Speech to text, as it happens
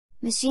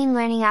machine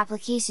learning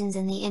applications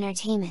in the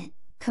entertainment,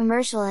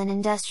 commercial and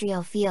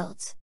industrial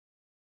fields.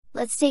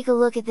 Let's take a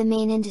look at the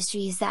main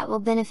industries that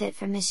will benefit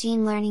from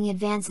machine learning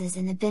advances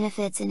and the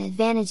benefits and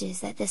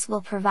advantages that this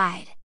will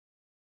provide.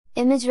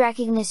 Image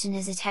recognition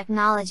is a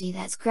technology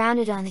that's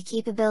grounded on the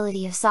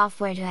capability of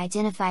software to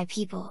identify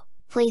people,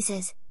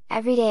 places,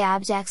 everyday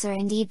objects or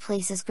indeed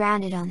places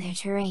grounded on their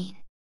terrain.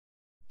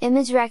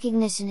 Image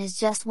recognition is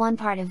just one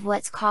part of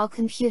what's called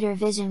computer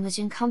vision, which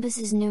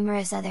encompasses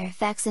numerous other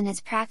effects in its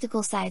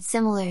practical side,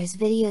 similar as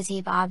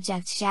videotape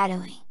object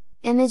shadowing,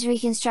 image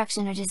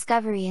reconstruction or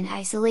discovery and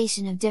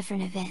isolation of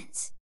different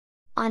events.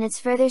 On its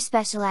further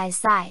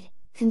specialized side,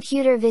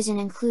 computer vision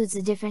includes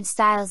the different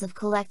styles of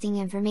collecting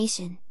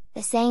information,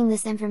 assaying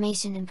this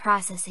information and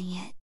processing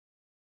it.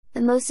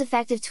 The most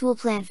effective tool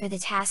planned for the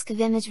task of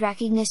image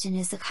recognition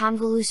is the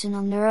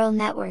convolutional neural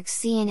networks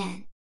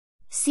CNN.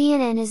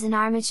 CNN is an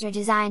armature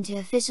designed to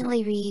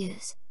efficiently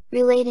reuse,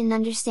 relate and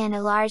understand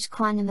a large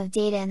quantum of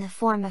data in the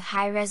form of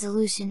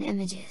high-resolution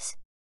images.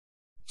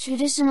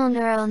 Traditional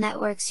neural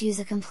networks use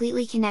a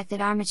completely connected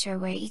armature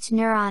where each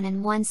neuron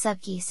in one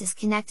subcase is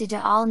connected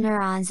to all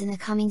neurons in the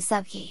coming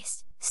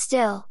subcase.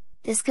 Still,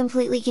 this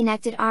completely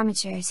connected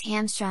armature is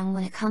hamstrung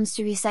when it comes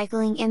to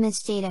recycling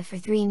image data for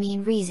three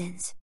main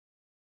reasons.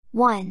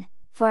 1.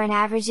 For an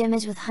average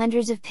image with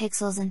hundreds of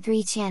pixels and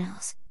 3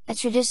 channels, a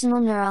traditional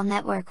neural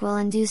network will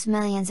induce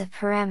millions of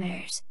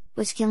parameters,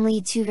 which can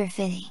lead to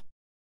overfitting.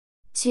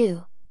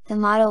 2. The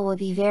model will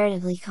be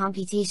veritably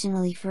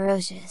computationally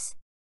ferocious.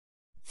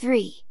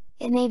 3.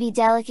 It may be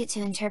delicate to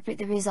interpret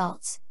the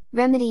results,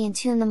 remedy and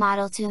tune the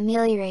model to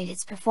ameliorate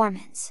its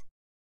performance.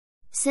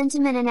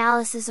 Sentiment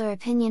analysis or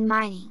opinion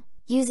mining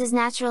uses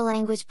natural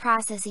language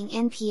processing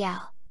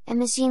 (NPL) and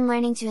machine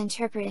learning to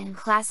interpret and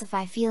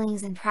classify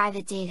feelings and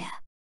private data.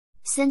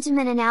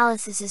 Sentiment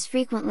analysis is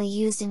frequently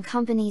used in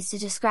companies to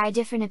describe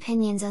different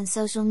opinions on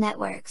social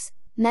networks,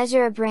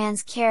 measure a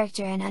brand's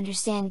character and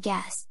understand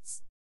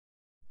guests.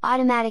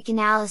 Automatic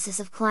analysis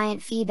of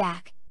client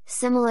feedback,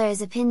 similar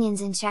as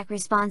opinions and check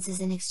responses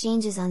and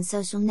exchanges on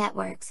social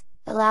networks,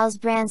 allows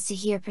brands to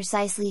hear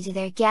precisely to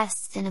their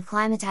guests and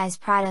acclimatize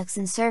products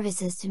and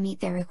services to meet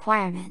their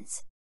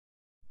requirements.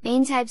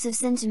 Main types of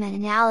sentiment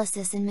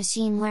analysis in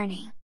machine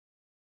learning.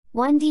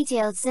 1.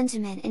 Detailed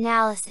sentiment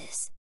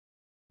analysis.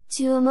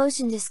 2.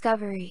 Emotion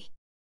discovery.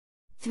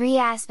 3.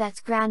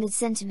 Aspect-grounded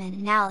sentiment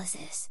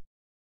analysis.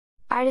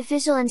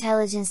 Artificial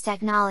intelligence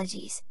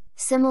technologies,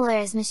 similar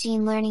as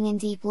machine learning and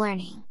deep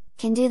learning,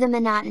 can do the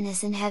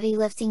monotonous and heavy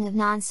lifting of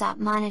non-stop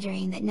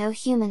monitoring that no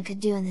human could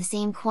do in the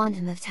same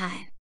quantum of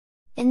time.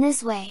 In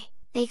this way,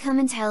 they become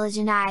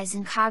intelligent eyes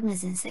and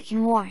cognizance that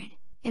can warn,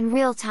 in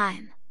real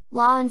time,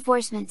 law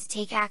enforcement to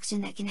take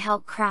action that can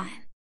help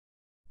crime.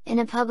 In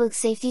a public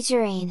safety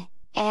terrain,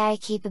 AI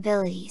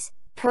capabilities,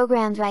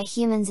 programmed by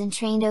humans and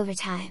trained over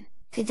time,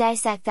 could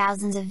dissect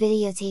thousands of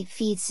videotape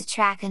feeds to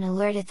track and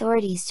alert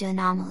authorities to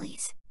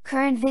anomalies.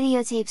 Current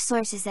videotape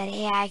sources that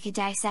AI could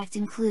dissect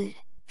include,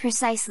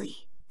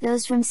 precisely,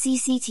 those from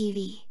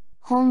CCTV,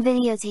 home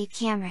videotape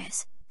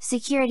cameras,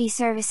 security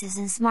services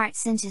and smart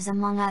cinches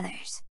among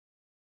others.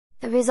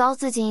 The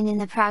results attained in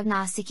the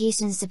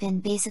prognostications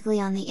depend basically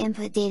on the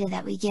input data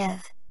that we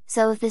give,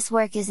 so if this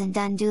work isn't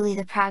done duly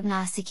the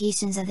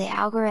prognostications of the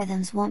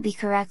algorithms won't be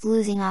correct,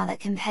 losing all that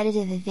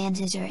competitive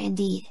advantage or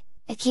indeed,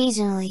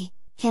 occasionally,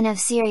 can have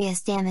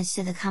serious damage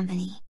to the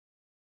company.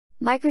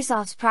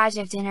 Microsoft's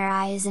Project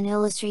NRI is an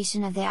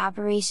illustration of the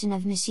operation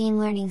of machine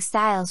learning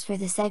styles for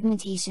the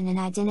segmentation and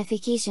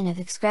identification of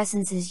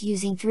excrescences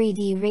using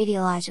 3D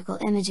radiological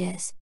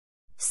images.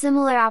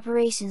 Similar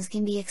operations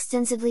can be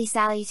extensively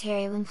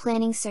salutary when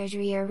planning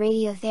surgery or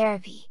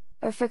radiotherapy,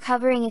 or for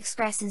covering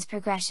excrescence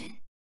progression.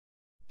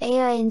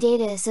 AI and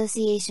data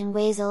association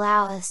ways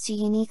allow us to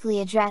uniquely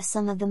address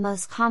some of the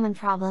most common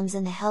problems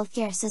in the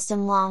healthcare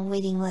system: long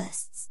waiting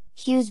lists,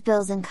 huge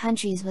bills in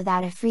countries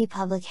without a free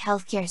public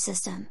healthcare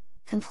system,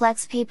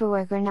 complex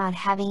paperwork or not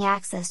having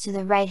access to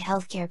the right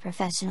healthcare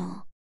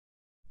professional.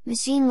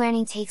 Machine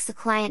learning takes the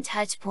client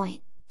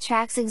touchpoint,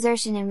 tracks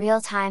exertion in real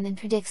time and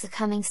predicts a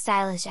coming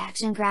stylish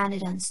action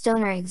grounded on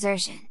stoner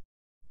exertion.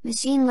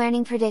 Machine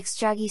learning predicts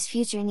druggies'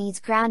 future needs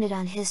grounded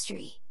on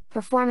history,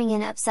 performing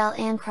an upsell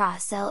and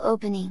cross-sell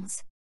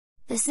openings.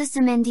 The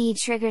system indeed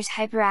triggers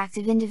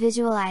hyperactive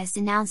individualized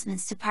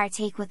announcements to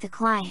partake with the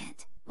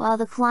client, while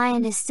the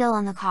client is still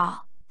on the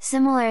call,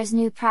 similar as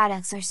new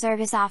products or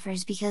service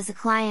offers because the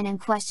client in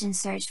question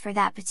searched for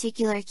that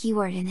particular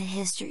keyword in the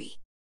history.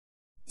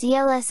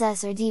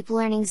 DLSS or Deep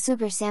Learning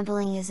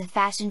Supersampling is a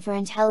fashion for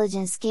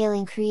intelligent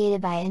scaling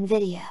created by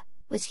NVIDIA,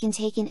 which can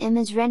take an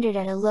image rendered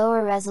at a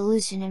lower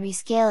resolution and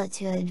rescale it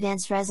to an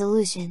advanced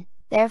resolution,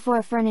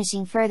 therefore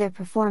furnishing further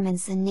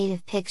performance than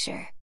native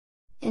picture.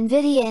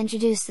 NVIDIA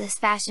introduced this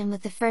fashion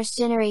with the first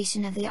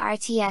generation of the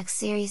RTX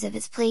series of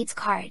its plates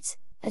cards,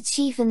 a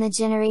chief in the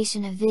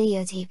generation of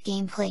videotape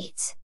game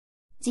plates.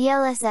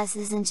 DLSS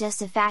isn't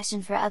just a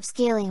fashion for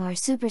upscaling or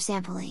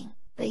supersampling,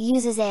 but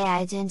uses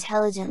AI to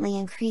intelligently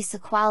increase the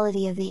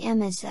quality of the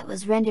image that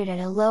was rendered at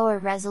a lower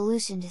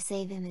resolution to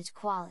save image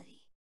quality.